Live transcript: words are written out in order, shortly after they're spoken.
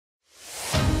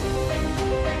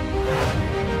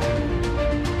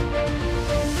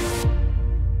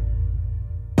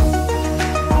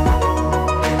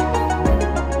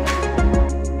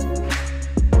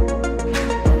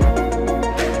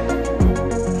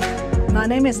My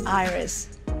name is Iris.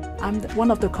 I'm one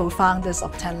of the co-founders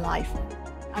of 10 Life.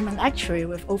 I'm an actuary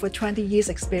with over 20 years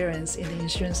experience in the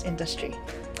insurance industry.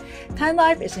 10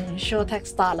 Life is an insurtech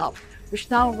startup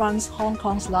which now runs Hong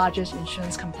Kong's largest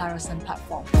insurance comparison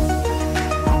platform.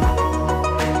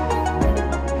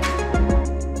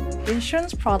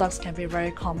 Insurance products can be very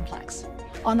complex.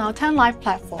 On our 10 Life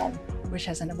platform, which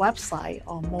has a website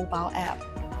or mobile app,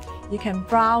 you can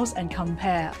browse and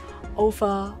compare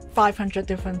over 500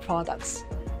 different products,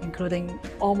 including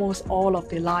almost all of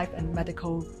the life and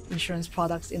medical insurance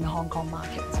products in the Hong Kong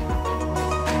market.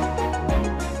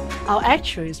 Our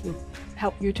actuaries will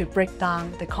help you to break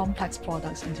down the complex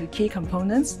products into key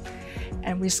components,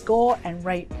 and we score and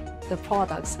rate the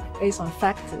products based on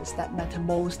factors that matter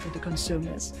most to the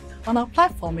consumers. On our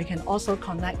platform, you can also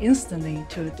connect instantly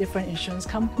to different insurance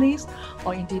companies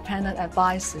or independent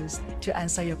advisors to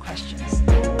answer your questions.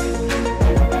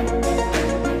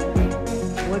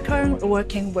 We're currently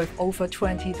working with over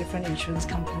 20 different insurance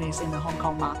companies in the Hong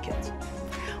Kong market.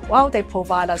 While they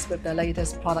provide us with the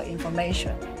latest product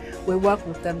information, we work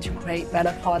with them to create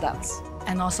better products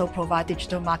and also provide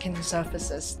digital marketing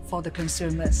services for the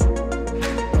consumers.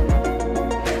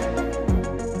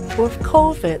 With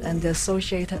COVID and the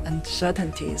associated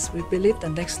uncertainties, we believe the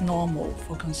next normal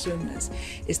for consumers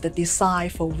is the desire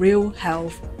for real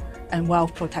health and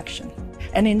wealth protection.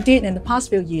 And indeed, in the past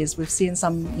few years, we've seen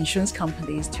some insurance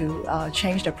companies to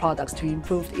change their products to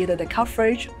improve either the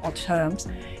coverage or terms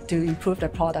to improve their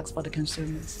products for the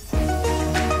consumers.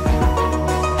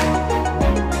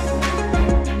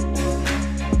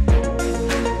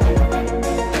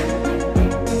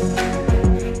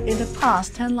 In the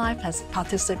past, 10 Life has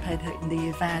participated in the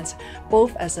event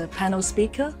both as a panel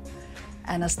speaker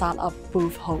and a startup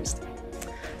booth host.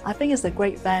 I think it's a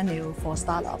great venue for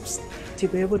startups to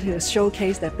be able to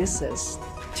showcase their business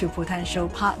to potential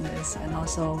partners and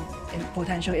also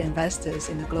potential investors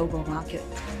in the global market.